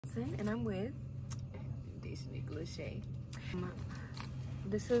Johnson, and I'm with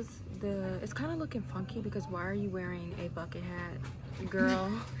this is it's kind of looking funky because why are you wearing a bucket hat,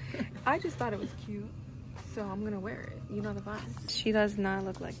 girl? I just thought it was cute, so I'm gonna wear it. You know the vibes. She does not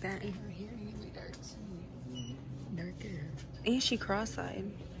look like that. Dark hair. And she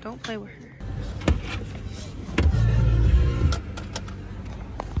cross-eyed. Don't play with her.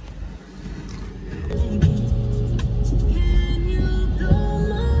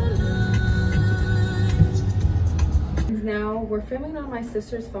 Now we're filming on my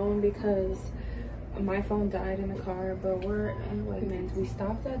sister's phone because my phone died in the car, but we're at Wegmans. We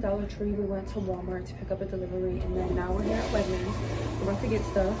stopped at Dollar Tree, we went to Walmart to pick up a delivery, and then now we're here at Wegmans. We're about to get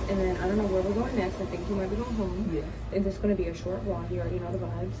stuff, and then I don't know where we're going next. I think we might be going home. Yeah. And this is going to be a short vlog. You already know the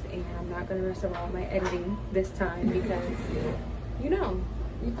vibes, and I'm not going to mess around with my editing this time because, you know.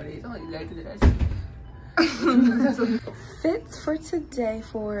 Fits for today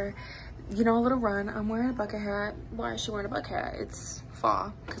for, you know, a little run. I'm wearing a bucket hat. Why is she wearing a bucket hat? It's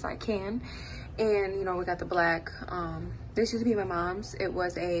fall because I can. And you know, we got the black, this used to be my mom's. It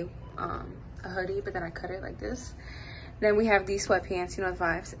was a hoodie, but then I cut it like this. Then we have these sweatpants, you know the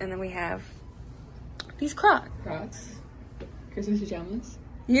vibes. And then we have these Crocs. Christmas pajamas.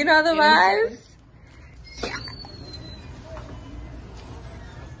 You know the vibes? Yeah.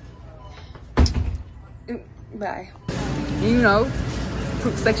 Bye. You know,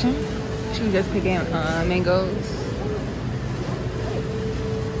 fruit section. She was just picking mangoes.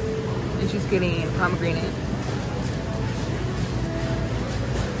 And she's getting pomegranate.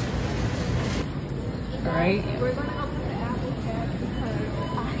 All right. We're gonna open the apple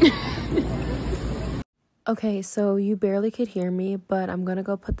bag. Okay, so you barely could hear me, but I'm gonna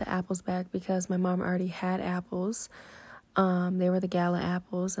go put the apples back because my mom already had apples. They were the gala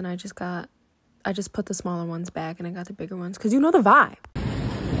apples, and I just put the smaller ones back, and I got the bigger ones because you know the vibe.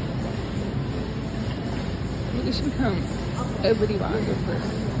 You should come every vibe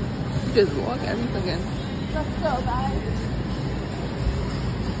first. Just walk everything in. Let's go, guys.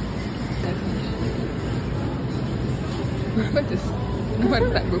 I'm about to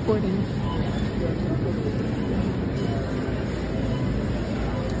start recording.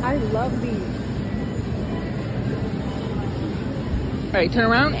 I love these. All right, turn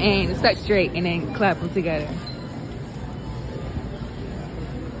around and stack straight and then clap them together.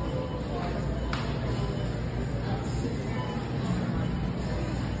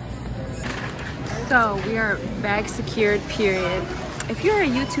 So we are bag secured, period. If you're a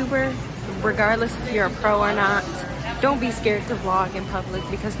YouTuber, regardless if you're a pro or not, don't be scared to vlog in public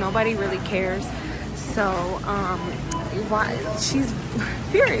because nobody really cares. So, she's,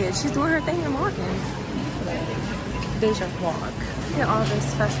 period. She's doing her thing and walking. Deja vlog. Look at all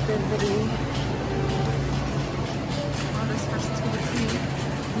this festivity. All this festivity.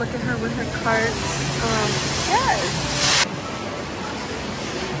 Look at her with her carts. Yes.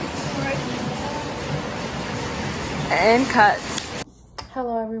 And cuts.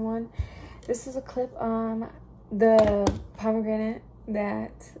 Hello everyone, this is a clip the pomegranate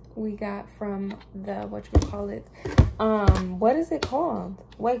that we got from the what is it called,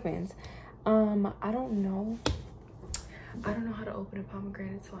 Wegmans. I don't know how to open a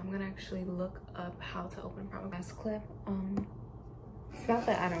pomegranate, so I'm gonna actually look up how to open a pomegranate. Last clip, it's not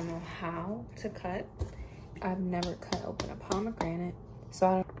that I don't know how to cut. I've never cut open a pomegranate, so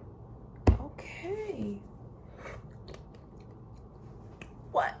I don't. Okay.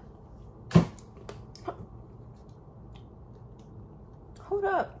 What? Hold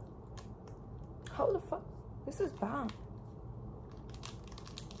up. Hold the fuck. This is bomb.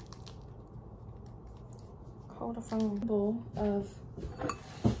 Hold the phone.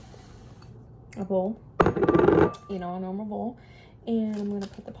 A bowl. You know, a normal bowl. And I'm gonna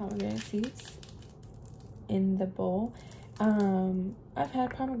put the pomegranate seeds in the bowl. I've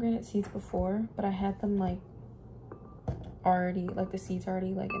had pomegranate seeds before, but I had them like already, like the seeds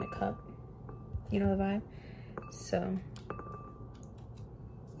already like in a cup, you know the vibe. So,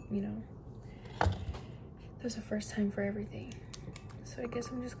 you know, there's a first time for everything, so I guess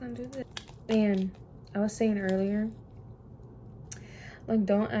I'm just gonna do this. And I was saying earlier, like,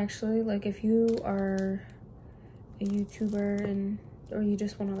 don't actually, like, if you are a YouTuber and or you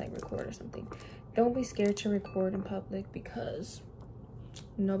just want to like record or something, don't be scared to record in public because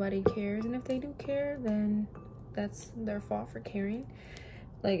nobody cares, and if they do care, then that's their fault for caring.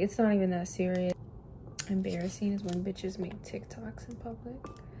 Like, it's not even that serious. Embarrassing is when bitches make TikToks in public,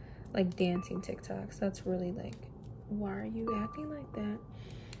 like dancing TikToks. That's really like, why are you acting like that?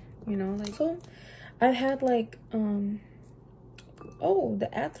 You know, like, so I've had like oh,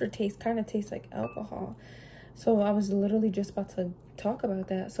 the aftertaste kind of tastes like alcohol. So I was literally just about to talk about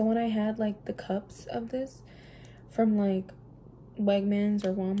that. So when I had like the cups of this from like Wegmans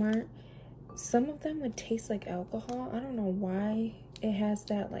or Walmart, some of them would taste like alcohol. I don't know why it has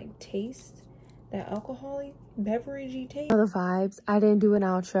that like taste, that alcoholic beveragey taste. The vibes. I didn't do an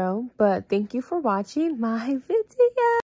outro, but thank you for watching my video.